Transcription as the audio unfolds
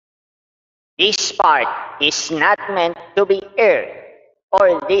This part is not meant to be heard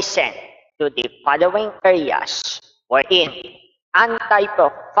or listened to the following areas wherein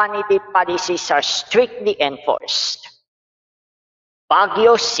anti-profanity policies are strictly enforced.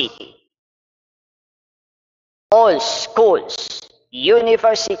 Baguio City. All schools,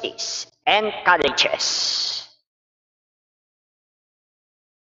 universities, and colleges.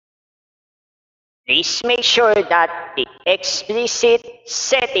 Please make sure that the explicit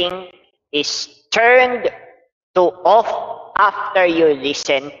setting is turned to off after you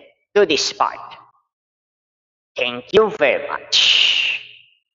listen to this part. Thank you very much.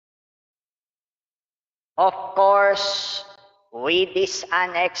 Of course, with this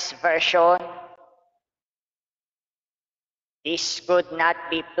annex version, this could not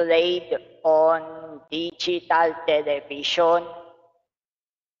be played on digital television,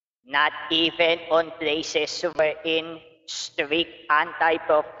 not even on places wherein strict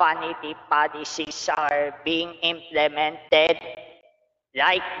anti-profanity policies are being implemented,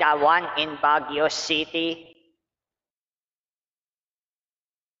 like the one in Baguio City.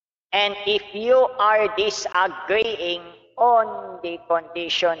 And if you are disagreeing on the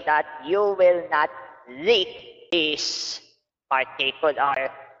condition that you will not leak this particular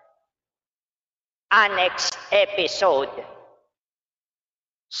annexed episode,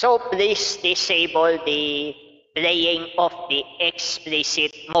 so please disable the playing of the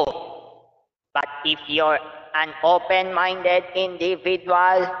explicit mode. But if you're an open-minded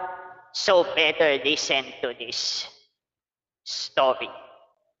individual, so better listen to this story,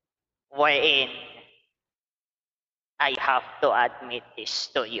 wherein I have to admit this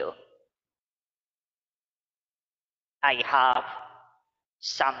to you. I have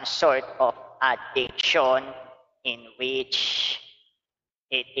some sort of addiction in which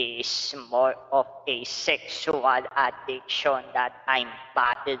it is more of a sexual addiction that I'm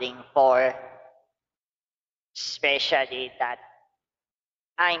battling for, especially that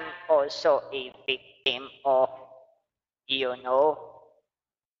I'm also a victim of,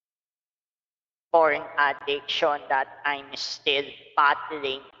 porn addiction that I'm still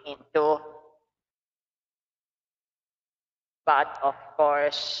battling into. But of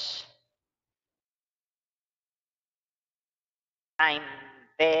course, I'm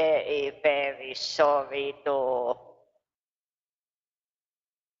very, very sorry to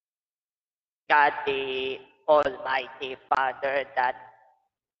God the Almighty Father that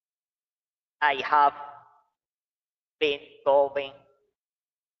I have been going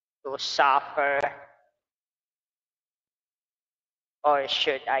to suffer, or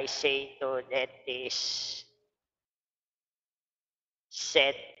should I say to let this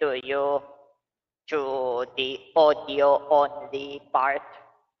said to you through the audio only part.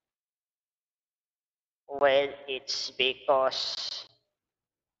 Well, it's because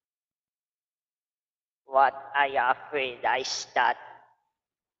what I have realized that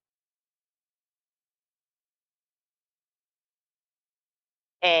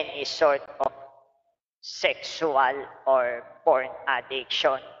any sort of sexual or porn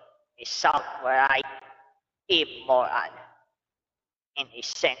addiction is outright immoral in the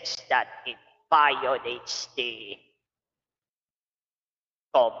sense that it violates the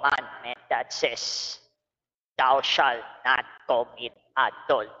commandment that says, "Thou shalt not commit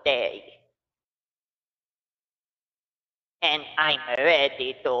adultery." And I'm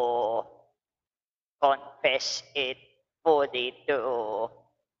ready to confess it fully to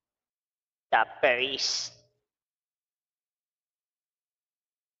the priest.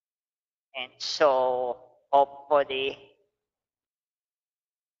 And so, hopefully,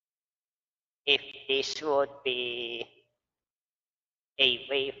 if this would be a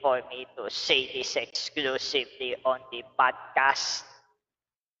way for me to say this exclusively on the podcast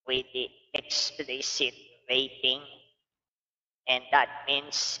with the explicit rating, and that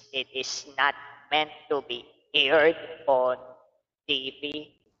means it is not meant to be aired on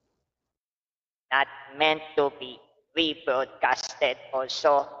TV, not meant to be rebroadcasted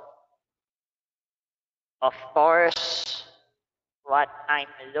also. Of course, what I'm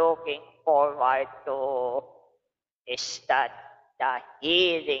looking forward to is that the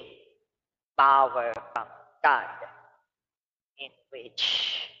healing power from God, in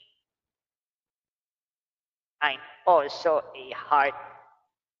which I'm also a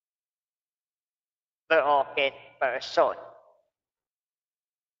heartbroken person,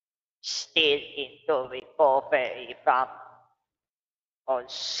 still into recovery from all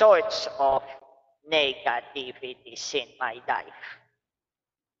sorts of negativities in my life.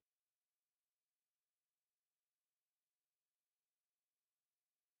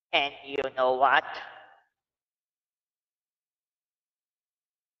 And you know what?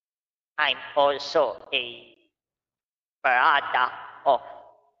 I'm also a product of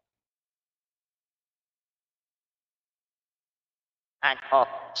an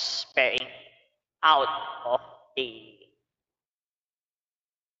offspring out of the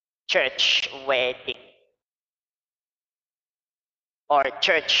church wedding or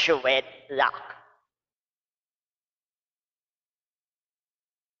church wedlock.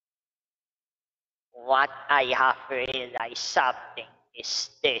 What I have realized something is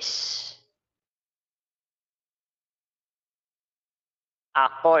this.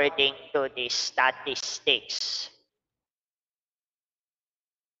 According to the statistics,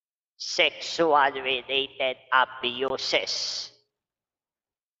 sexual related abuses,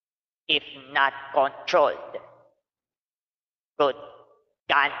 if not controlled, could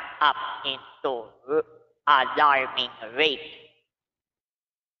gun up into alarming rate.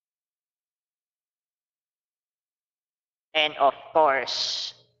 And of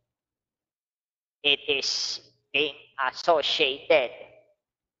course, it is being associated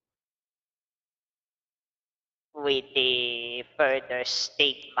with the further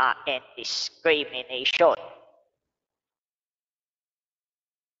stigma and discrimination.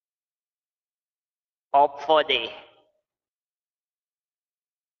 Hopefully,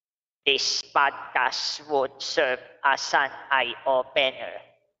 this podcast would serve as an eye-opener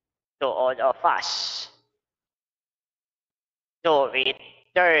to all of us to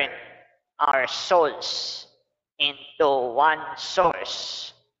return our souls into one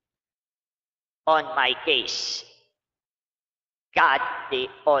source. On my case, God the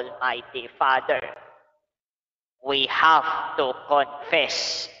Almighty Father. We have to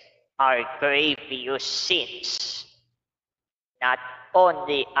confess our grievous sins, not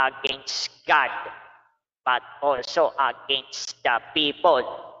only against God, but also against the people,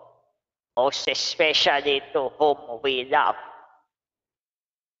 most especially to whom we love.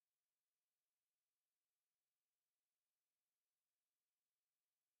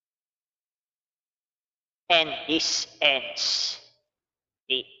 And this ends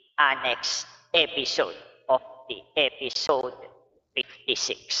the annexed episode of the episode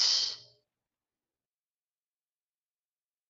 56.